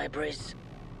language libraries.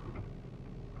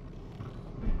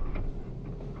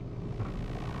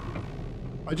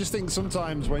 I just think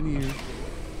sometimes when you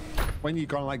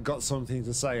kind of like got something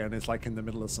to say and it's like in the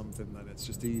middle of something, then it's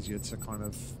just easier to kind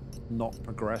of not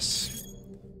progress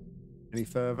any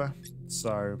further.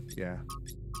 So yeah.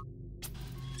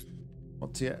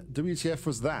 What WTF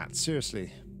was that?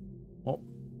 Seriously. What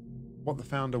the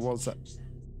founder was that?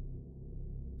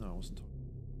 No, I wasn't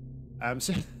talking.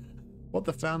 So what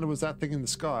the founder was that thing in the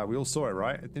sky? We all saw it,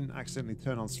 right? It didn't accidentally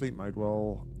turn on sleep mode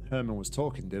while Herman was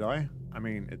talking, did I? I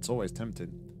mean, it's always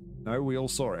tempting. No, we all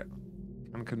saw it.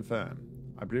 Can confirm.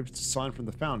 I believe it's a sign from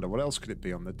the founder. What else could it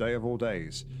be on the day of all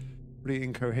days? Pretty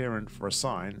incoherent for a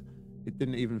sign. It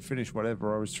didn't even finish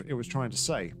whatever it was trying to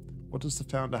say. What does the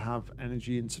founder have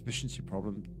energy insufficiency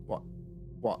problem? What?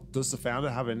 Does the founder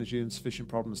have energy insufficient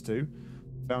problems too?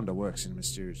 The founder works in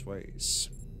mysterious ways.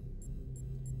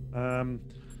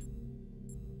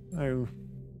 No.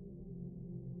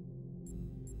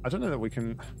 I don't know that we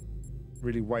can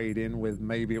really wade in with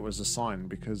maybe it was a sign,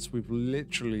 because we've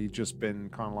literally just been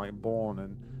kind of like born,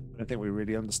 and I don't think we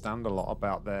really understand a lot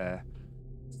about their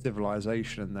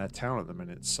civilization and their town at the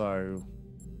minute, so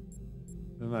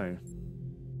I don't know.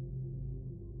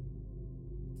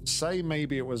 Say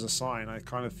maybe it was a sign, I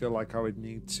kind of feel like I would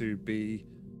need to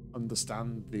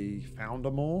understand the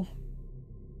founder more.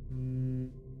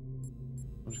 I'm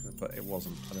just gonna put it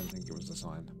wasn't. I don't think it was a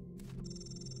sign.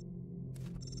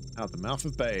 Out the mouth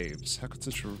of babes. How could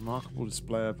such a remarkable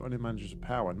display of unimaginable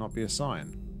power not be a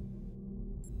sign?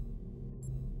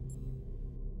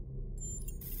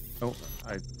 Oh,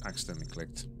 I accidentally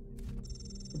clicked.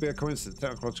 Could be a coincidence.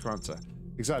 Technological answer.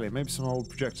 Exactly. Maybe some old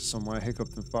projector somewhere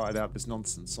hiccuped and farted out this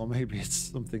nonsense. Or maybe it's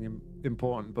something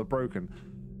important but broken.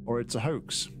 Or it's a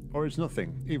hoax. Or it's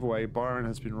nothing. Either way, Byron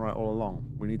has been right all along.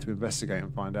 We need to investigate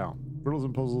and find out. Riddles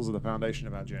and puzzles are the foundation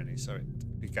of our journey. So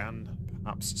it began,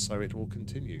 perhaps so it will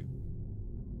continue.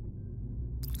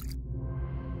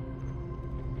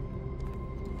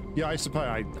 Yeah, I suppose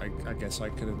I guess I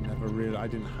could have never really... I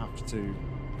didn't have to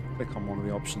click on one of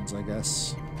the options, I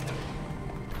guess.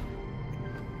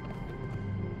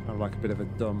 Kind of like a bit of a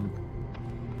dumb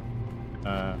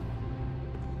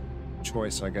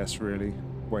choice, I guess, really.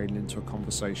 Wading into a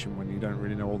conversation when you don't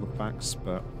really know all the facts,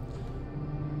 but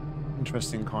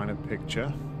interesting kind of picture.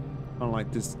 Kind of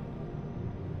like this.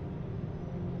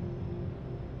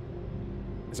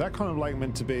 Is that kind of like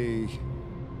meant to be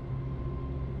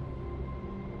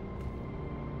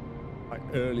like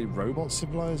early robot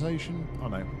civilization? Oh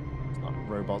no, it's not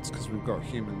robots because we've got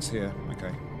humans here.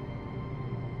 Okay,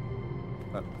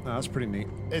 but no, that's pretty neat.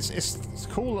 It's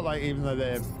cool that, like, even though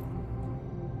they're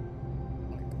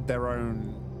like their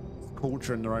own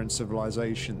culture and their own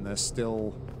civilization, they're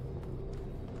still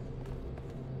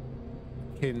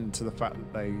akin to the fact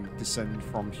that they descend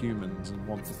from humans and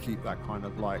want to keep that kind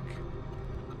of like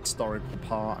historical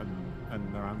part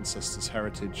and their ancestors'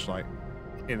 heritage like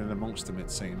in and amongst them, it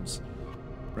seems.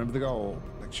 Remember the goal.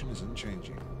 Action isn't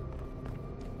changing.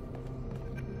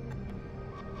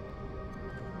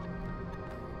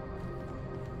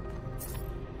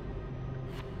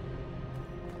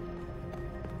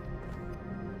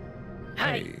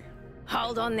 Hey,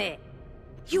 hold on there.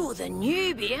 You're the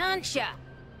newbie, aren't ya?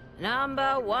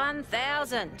 Number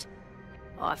 1000.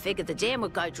 I figured the dam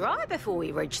would go dry before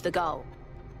we reach the goal.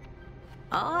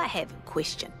 I have a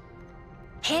question.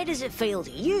 How does it feel to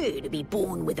you to be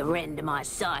born with a randomized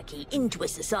psyche into a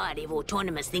society of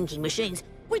autonomous thinking machines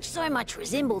which so much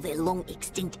resemble their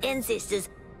long-extinct ancestors,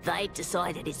 they've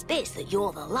decided it's best that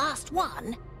you're the last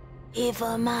one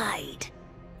ever made?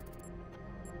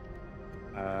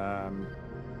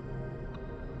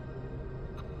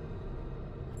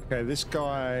 Okay, this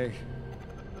guy,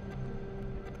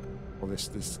 or this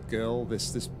girl,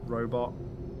 this robot,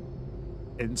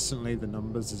 instantly the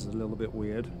numbers is a little bit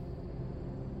weird.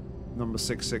 Number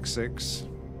 666.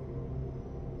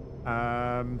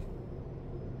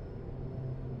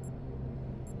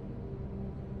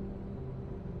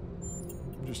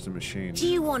 Just a machine. Do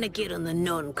you want to get on the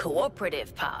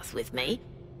non-cooperative path with me?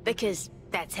 Because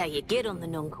that's how you get on the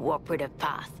non-cooperative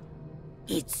path.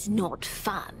 It's not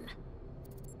fun.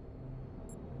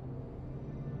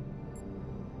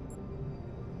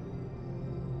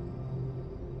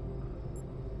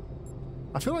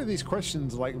 I feel like these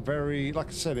questions are like very, like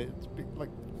I said, it's like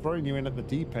throwing you in at the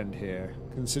deep end here,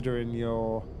 considering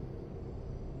you're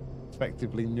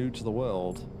effectively new to the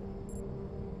world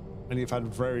and you've had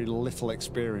very little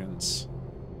experience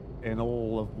in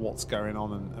all of what's going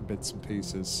on and bits and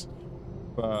pieces.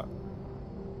 But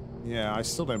yeah, I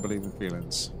still don't believe in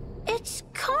feelings. It's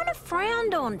kind of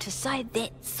frowned on to say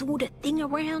that sort of thing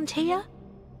around here.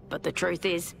 But the truth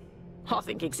is, I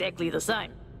think exactly the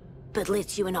same. But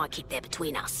let's you and I keep that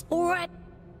between us, alright?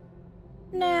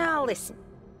 Now listen,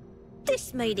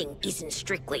 this meeting isn't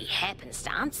strictly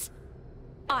happenstance.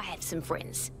 I have some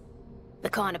friends. The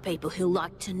kind of people who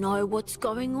like to know what's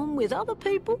going on with other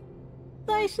people.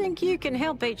 They think you can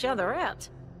help each other out.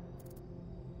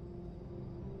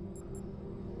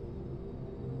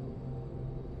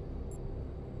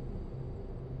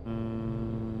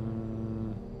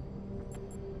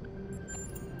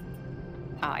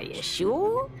 Are you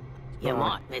sure? You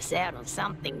might miss out on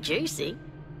something juicy.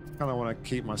 Kind of want to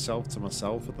keep myself to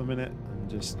myself at the minute and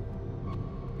just,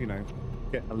 you know,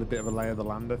 get a little bit of a lay of the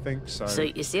land, I think. So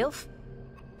suit yourself.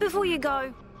 Before you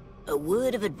go, a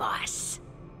word of advice.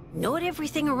 Not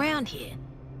everything around here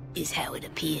is how it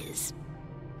appears.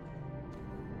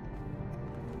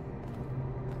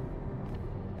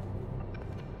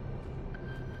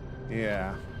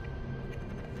 Yeah.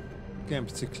 Getting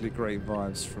particularly great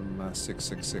vibes from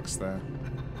 666 there.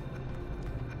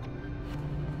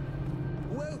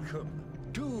 Welcome.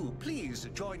 Do please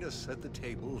join us at the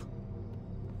table.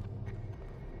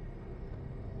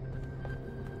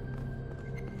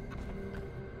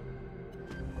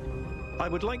 I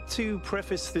would like to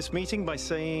preface this meeting by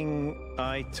saying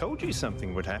I told you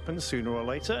something would happen sooner or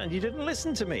later, and you didn't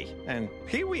listen to me. And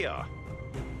here we are.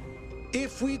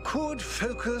 If we could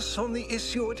focus on the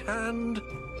issue at hand.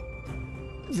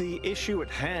 The issue at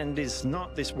hand is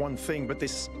not this one thing, but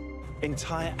this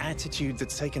entire attitude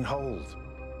that's taken hold.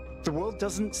 The world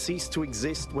doesn't cease to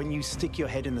exist when you stick your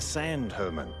head in the sand,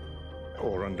 Herman.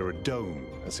 Or under a dome,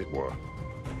 as it were.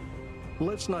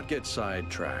 Let's not get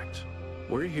sidetracked.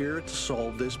 We're here to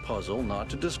solve this puzzle, not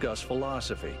to discuss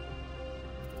philosophy.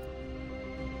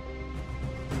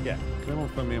 Yeah, come on,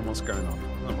 fill me in what's going on.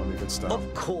 That might be a good start.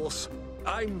 Of course.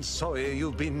 I'm sorry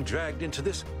you've been dragged into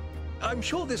this. I'm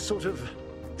sure this sort of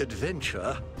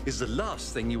adventure is the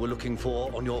last thing you were looking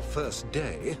for on your first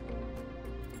day.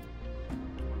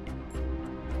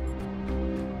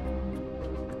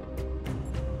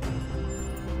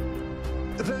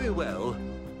 Very well.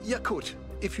 Yakut,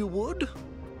 if you would.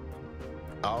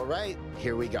 All right,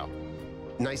 here we go.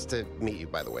 Nice to meet you,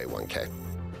 by the way, 1K.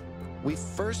 We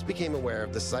first became aware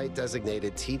of the site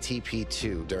designated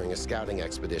TTP-2 during a scouting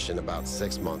expedition about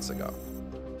 6 months ago.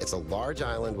 It's a large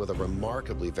island with a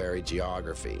remarkably varied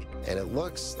geography, and it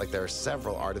looks like there are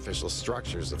several artificial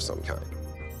structures of some kind.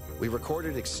 We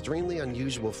recorded extremely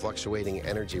unusual fluctuating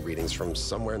energy readings from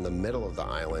somewhere in the middle of the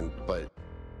island, but...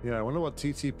 Yeah, I wonder what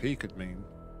TTP could mean.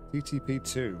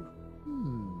 TTP-2.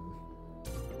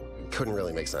 Couldn't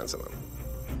really make sense of them.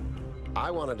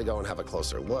 I wanted to go and have a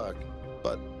closer look,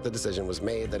 but the decision was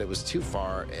made that it was too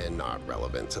far and not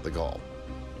relevant to the goal.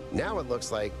 Now it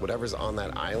looks like whatever's on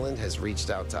that island has reached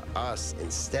out to us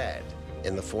instead,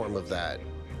 in the form of that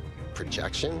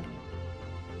projection.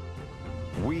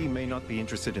 We may not be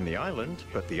interested in the island,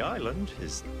 but the island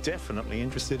is definitely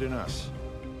interested in us.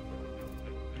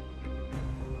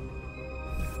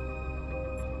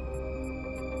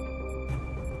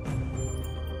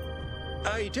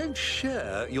 I don't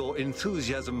share your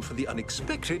enthusiasm for the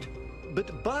unexpected,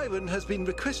 but Byron has been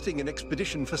requesting an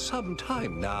expedition for some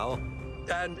time now.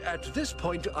 And at this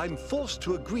point, I'm forced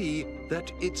to agree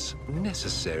that it's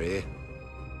necessary.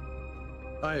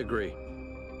 I agree.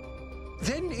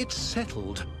 Then it's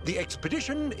settled. The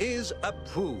expedition is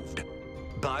approved.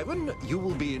 Byron, you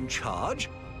will be in charge.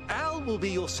 Al will be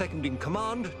your second in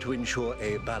command to ensure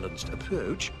a balanced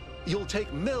approach. You'll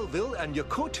take Melville and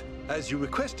Yakut, as you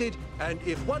requested, and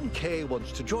if 1K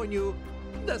wants to join you,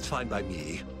 that's fine by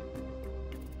me.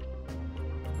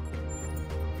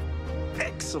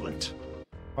 Excellent.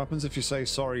 What happens if you say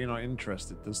sorry you're not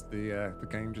interested? Does the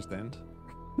game just end?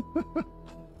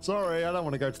 Sorry, I don't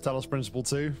want to go to Talos Principle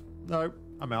 2. No,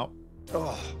 I'm out.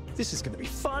 Oh, this is going to be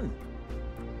fun.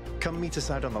 Come meet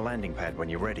us out on the landing pad when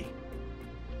you're ready.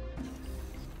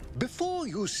 Before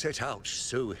you set out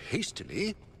so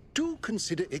hastily, do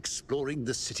consider exploring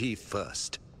the city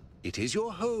first. It is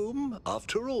your home,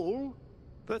 after all.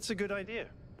 That's a good idea.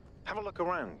 Have a look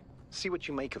around. See what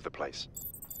you make of the place.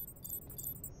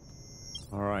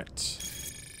 All right.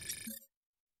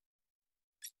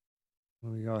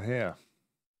 What do we got here?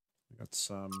 We got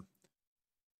some...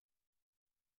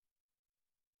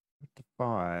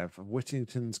 5 of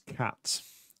Whittington's cat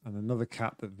and another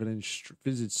cat that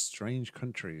visits strange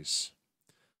countries.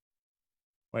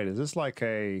 Wait, is this like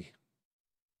a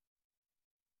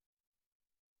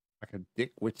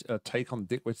take on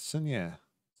Dick Whittington? Yeah.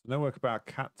 So no work about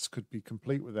cats could be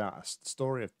complete without a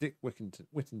story of Dick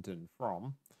Whittington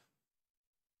from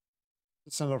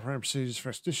Standard operating procedures for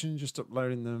expedition, just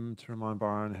uploading them to remind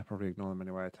Byron. He'll probably ignore them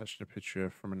anyway. Attaching a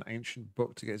picture from an ancient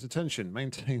book to get his attention.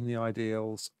 Maintain the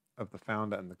ideals of the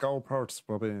founder and the goal. Priorities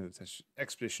well-being of the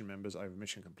expedition members over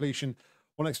mission completion.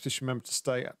 One expedition member to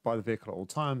stay by the vehicle at all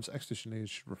times. Expedition leaders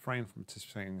should refrain from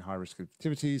participating in high-risk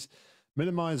activities.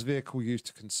 Minimize vehicle use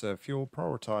to conserve fuel.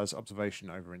 Prioritize observation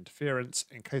over interference.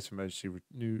 In case of emergency,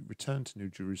 return to New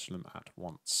Jerusalem at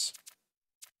once.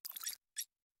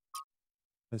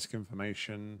 Basic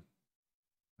information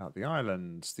about the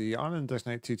islands. The island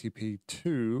designated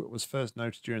TTP-2 was first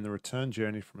noted during the return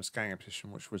journey from a scanning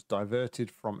expedition, which was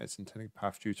diverted from its intended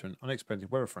path due to an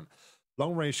unexpected weather front.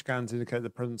 Long-range scans indicate the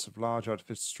presence of large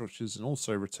artificial structures and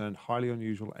also returned highly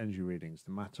unusual energy readings.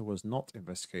 The matter was not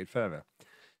investigated further.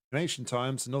 In ancient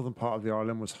times, the northern part of the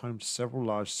island was home to several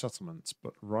large settlements,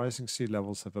 but rising sea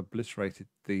levels have obliterated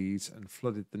these and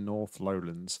flooded the north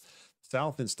lowlands.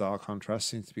 South, in stark contrast,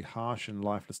 seems to be harsh and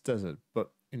lifeless desert,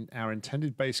 but our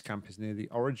intended base camp is near the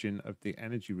origin of the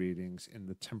energy readings in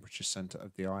the temperature center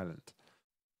of the island.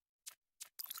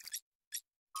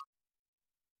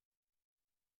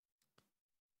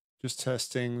 Just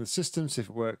testing the system, see if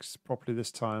it works properly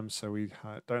this time, so we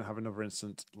don't have another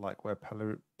incident like where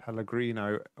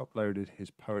Pellegrino uploaded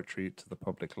his poetry to the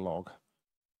public log.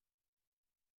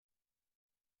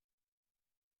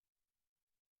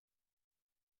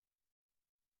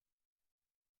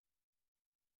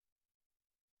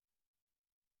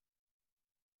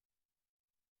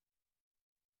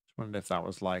 Just wondered if that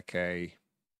was like a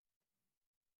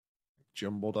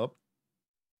jumbled up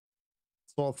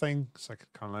sort of thing. So I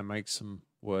could kind of make some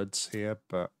words here,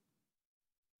 but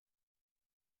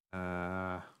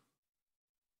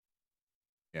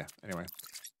yeah, anyway,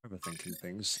 overthinking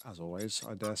things as always,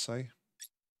 I dare say.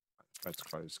 Bed's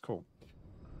closed. Cool.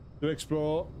 To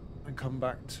explore and come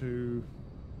back to...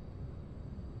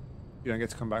 You don't get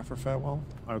to come back for a farewell?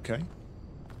 Okay.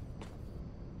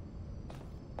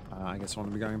 I guess I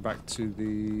want to be going back to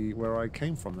the... where I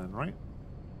came from then, right?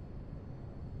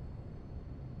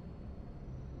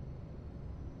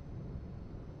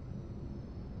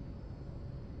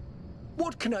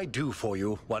 What can I do for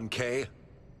you, 1K?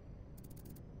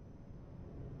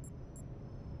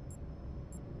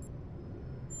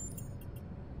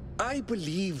 I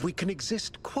believe we can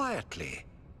exist quietly,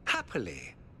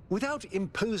 happily, without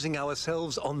imposing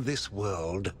ourselves on this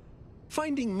world,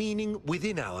 finding meaning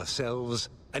within ourselves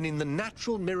and in the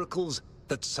natural miracles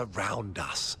that surround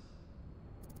us.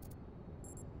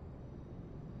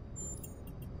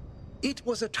 It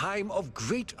was a time of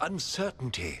great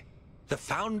uncertainty. The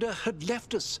Founder had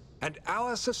left us, and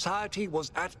our society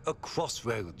was at a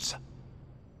crossroads.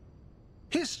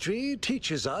 History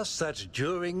teaches us that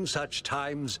during such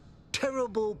times,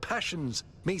 terrible passions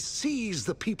may seize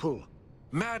the people.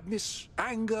 Madness,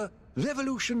 anger,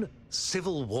 revolution,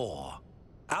 civil war.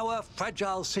 Our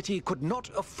fragile city could not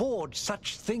afford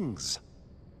such things.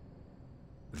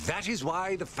 That is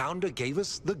why the Founder gave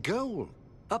us the goal,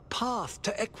 a path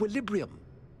to equilibrium,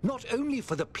 not only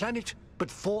for the planet, but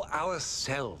for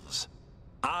ourselves.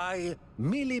 I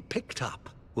merely picked up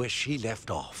where she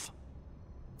left off.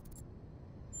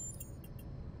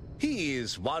 He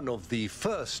is one of the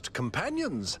first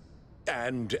companions,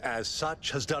 and as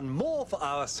such has done more for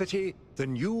our city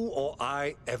than you or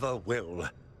I ever will.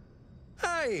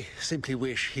 I simply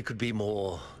wish he could be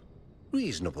more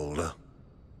reasonable.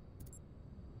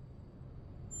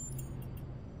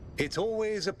 It's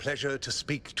always a pleasure to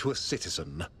speak to a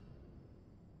citizen.